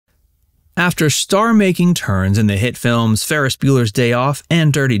After star-making turns in the hit films Ferris Bueller's Day Off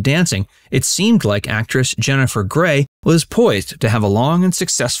and Dirty Dancing, it seemed like actress Jennifer Grey was poised to have a long and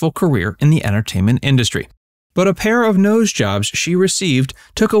successful career in the entertainment industry. But a pair of nose jobs she received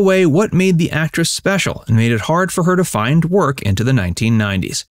took away what made the actress special and made it hard for her to find work into the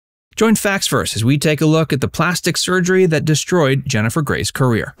 1990s. Join Facts First as we take a look at the plastic surgery that destroyed Jennifer Grey's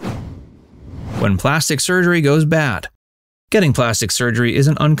career. When plastic surgery goes bad. Getting plastic surgery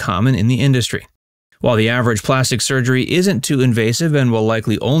isn't uncommon in the industry. While the average plastic surgery isn't too invasive and will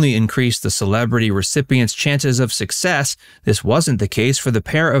likely only increase the celebrity recipient's chances of success, this wasn't the case for the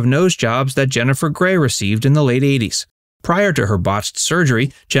pair of nose jobs that Jennifer Grey received in the late 80s. Prior to her botched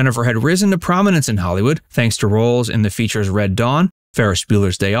surgery, Jennifer had risen to prominence in Hollywood thanks to roles in the features Red Dawn, Ferris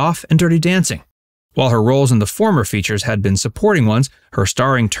Bueller's Day Off, and Dirty Dancing. While her roles in the former features had been supporting ones, her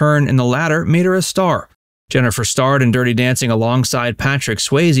starring turn in the latter made her a star. Jennifer starred in Dirty Dancing alongside Patrick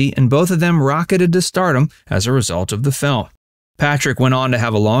Swayze, and both of them rocketed to stardom as a result of the film. Patrick went on to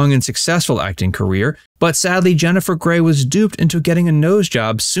have a long and successful acting career, but sadly Jennifer Grey was duped into getting a nose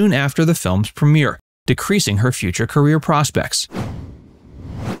job soon after the film's premiere, decreasing her future career prospects.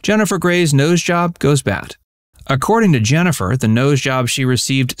 Jennifer Grey's nose job goes bad. According to Jennifer, the nose job she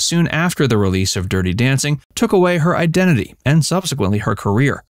received soon after the release of Dirty Dancing took away her identity and subsequently her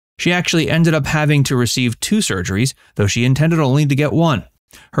career. She actually ended up having to receive 2 surgeries, though she intended only to get 1.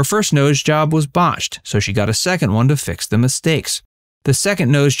 Her first nose job was botched, so she got a second one to fix the mistakes. The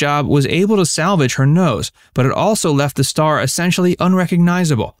second nose job was able to salvage her nose, but it also left the star essentially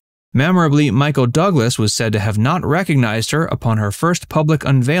unrecognizable. Memorably, Michael Douglas was said to have not recognized her upon her first public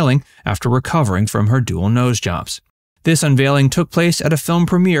unveiling after recovering from her dual nose jobs. This unveiling took place at a film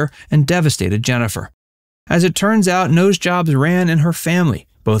premiere and devastated Jennifer. As it turns out, nose jobs ran in her family.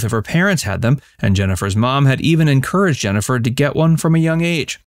 Both of her parents had them, and Jennifer's mom had even encouraged Jennifer to get one from a young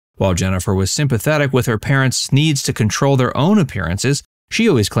age. While Jennifer was sympathetic with her parents' needs to control their own appearances, she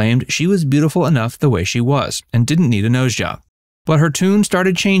always claimed she was beautiful enough the way she was and didn't need a nose job. But her tune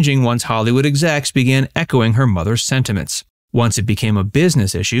started changing once Hollywood execs began echoing her mother's sentiments. Once it became a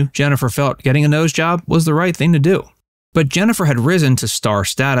business issue, Jennifer felt getting a nose job was the right thing to do. But Jennifer had risen to star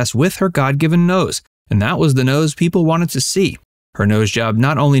status with her God-given nose, and that was the nose people wanted to see. Her nose job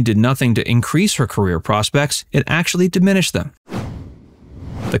not only did nothing to increase her career prospects, it actually diminished them.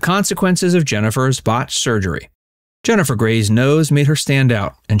 The consequences of Jennifer's botched surgery. Jennifer Grey's nose made her stand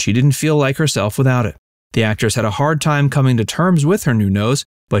out, and she didn't feel like herself without it. The actress had a hard time coming to terms with her new nose,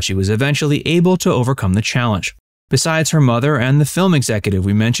 but she was eventually able to overcome the challenge. Besides her mother and the film executive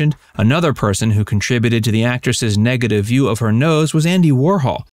we mentioned, another person who contributed to the actress's negative view of her nose was Andy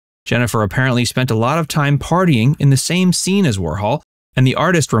Warhol. Jennifer apparently spent a lot of time partying in the same scene as Warhol, and the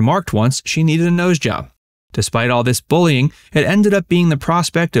artist remarked once she needed a nose job. Despite all this bullying, it ended up being the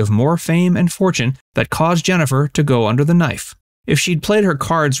prospect of more fame and fortune that caused Jennifer to go under the knife. If she'd played her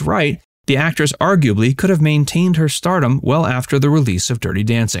cards right, the actress arguably could have maintained her stardom well after the release of Dirty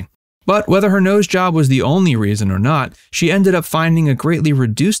Dancing. But whether her nose job was the only reason or not, she ended up finding a greatly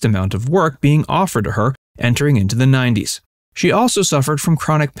reduced amount of work being offered to her entering into the 90s. She also suffered from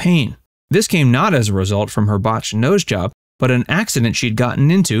chronic pain. This came not as a result from her botched nose job, but an accident she'd gotten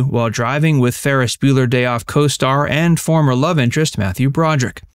into while driving with Ferris Bueller Day Off co-star and former love interest Matthew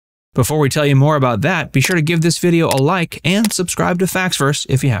Broderick. Before we tell you more about that, be sure to give this video a like and subscribe to Facts First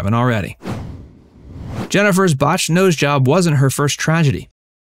if you haven't already. Jennifer's botched nose job wasn't her first tragedy.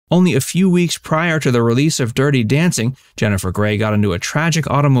 Only a few weeks prior to the release of Dirty Dancing, Jennifer Grey got into a tragic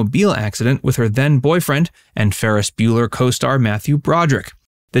automobile accident with her then-boyfriend and Ferris Bueller co-star Matthew Broderick.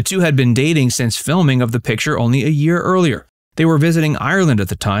 The two had been dating since filming of the picture only a year earlier. They were visiting Ireland at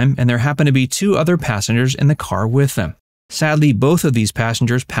the time, and there happened to be 2 other passengers in the car with them. Sadly, both of these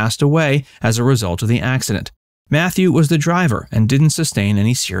passengers passed away as a result of the accident. Matthew was the driver and didn't sustain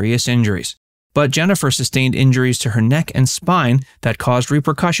any serious injuries. But Jennifer sustained injuries to her neck and spine that caused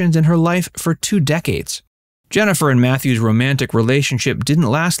repercussions in her life for 2 decades. Jennifer and Matthew's romantic relationship didn't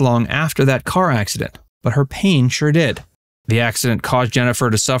last long after that car accident, but her pain sure did. The accident caused Jennifer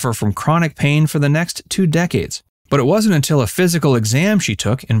to suffer from chronic pain for the next 2 decades. But it wasn't until a physical exam she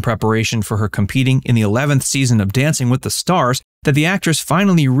took in preparation for her competing in the 11th season of Dancing with the Stars that the actress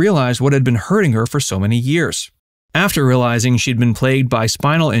finally realized what had been hurting her for so many years. After realizing she'd been plagued by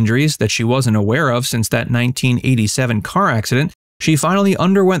spinal injuries that she wasn't aware of since that 1987 car accident, she finally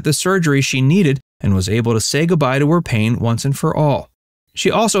underwent the surgery she needed and was able to say goodbye to her pain once and for all.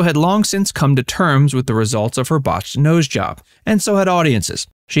 She also had long since come to terms with the results of her botched nose job, and so had audiences.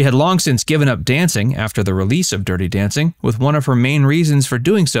 She had long since given up dancing after the release of Dirty Dancing, with one of her main reasons for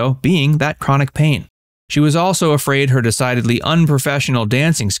doing so being that chronic pain. She was also afraid her decidedly unprofessional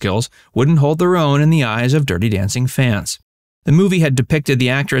dancing skills wouldn't hold their own in the eyes of Dirty Dancing fans. The movie had depicted the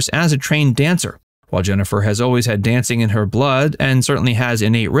actress as a trained dancer. While Jennifer has always had dancing in her blood and certainly has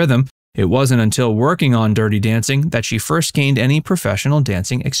innate rhythm, it wasn't until working on Dirty Dancing that she first gained any professional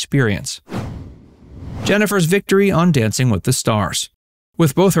dancing experience. Jennifer's victory on Dancing with the Stars.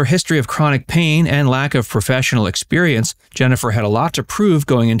 With both her history of chronic pain and lack of professional experience, Jennifer had a lot to prove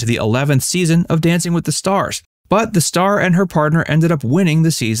going into the 11th season of Dancing with the Stars, but the star and her partner ended up winning the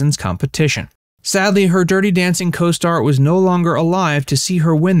season's competition. Sadly, her Dirty Dancing co-star was no longer alive to see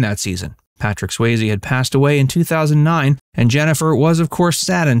her win that season. Patrick Swayze had passed away in 2009, and Jennifer was of course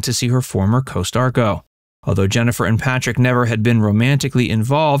saddened to see her former co-star go. Although Jennifer and Patrick never had been romantically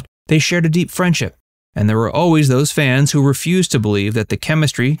involved, they shared a deep friendship. And there were always those fans who refused to believe that the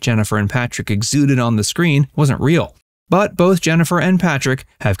chemistry Jennifer and Patrick exuded on the screen wasn't real. But both Jennifer and Patrick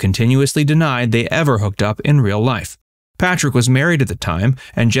have continuously denied they ever hooked up in real life. Patrick was married at the time,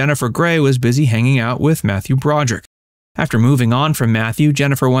 and Jennifer Grey was busy hanging out with Matthew Broderick. After moving on from Matthew,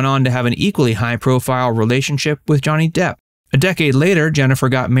 Jennifer went on to have an equally high-profile relationship with Johnny Depp. A decade later, Jennifer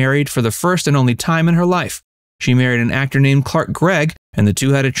got married for the first and only time in her life. She married an actor named Clark Gregg, and the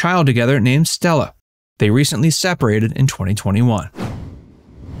two had a child together named Stella. They recently separated in 2021.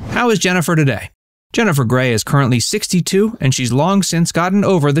 How is Jennifer today? Jennifer Grey is currently 62, and she's long since gotten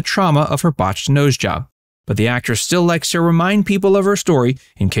over the trauma of her botched nose job. But the actress still likes to remind people of her story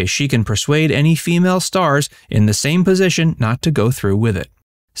in case she can persuade any female stars in the same position not to go through with it.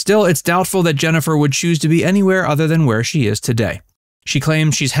 Still, it's doubtful that Jennifer would choose to be anywhere other than where she is today. She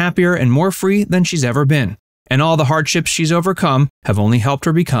claims she's happier and more free than she's ever been, and all the hardships she's overcome have only helped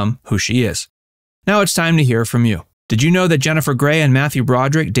her become who she is. Now it's time to hear from you. Did you know that Jennifer Grey and Matthew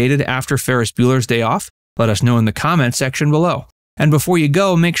Broderick dated after Ferris Bueller's Day Off? Let us know in the comments section below. And before you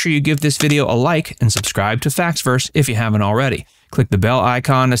go, make sure you give this video a like and subscribe to Factsverse if you haven't already. Click the bell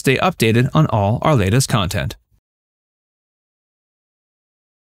icon to stay updated on all our latest content.